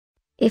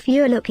If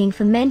you're looking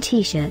for men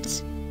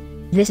t-shirts,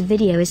 this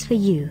video is for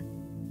you.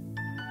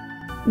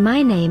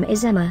 My name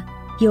is Emma,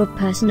 your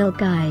personal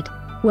guide.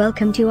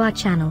 Welcome to our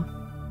channel.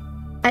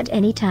 At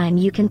any time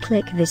you can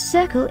click this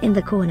circle in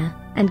the corner,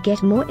 and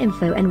get more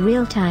info and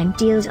real-time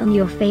deals on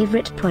your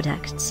favorite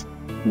products.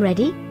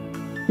 Ready?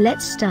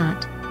 Let's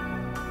start.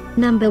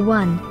 Number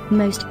 1,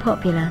 Most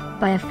Popular,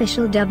 by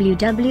Official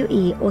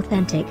WWE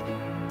Authentic.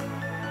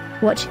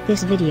 Watch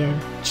this video,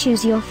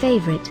 choose your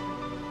favorite.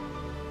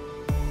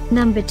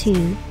 Number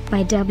 2,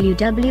 by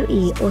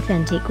WWE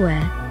Authentic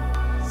Wear.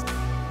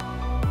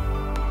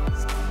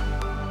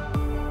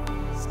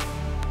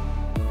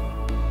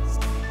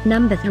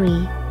 Number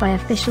 3, by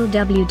Official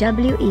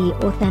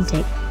WWE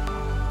Authentic.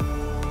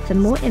 For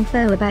more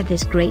info about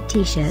this great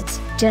t-shirts,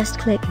 just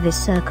click this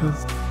circle.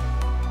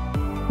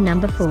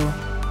 Number 4.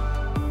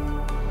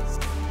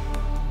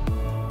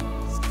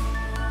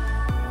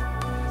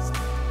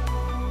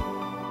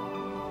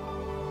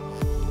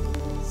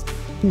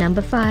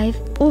 Number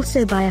 5,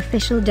 also by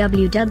Official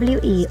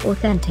WWE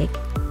Authentic.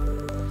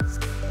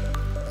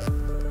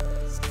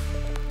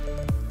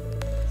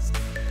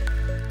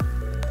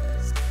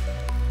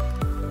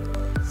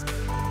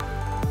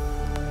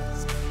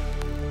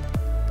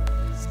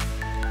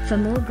 For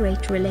more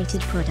great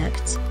related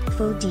products,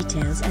 full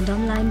details and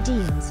online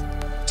deals,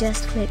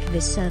 just click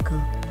this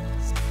circle.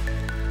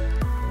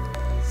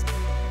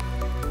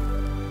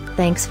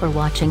 Thanks for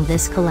watching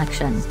this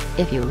collection.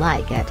 If you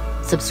like it,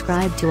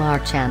 subscribe to our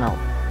channel.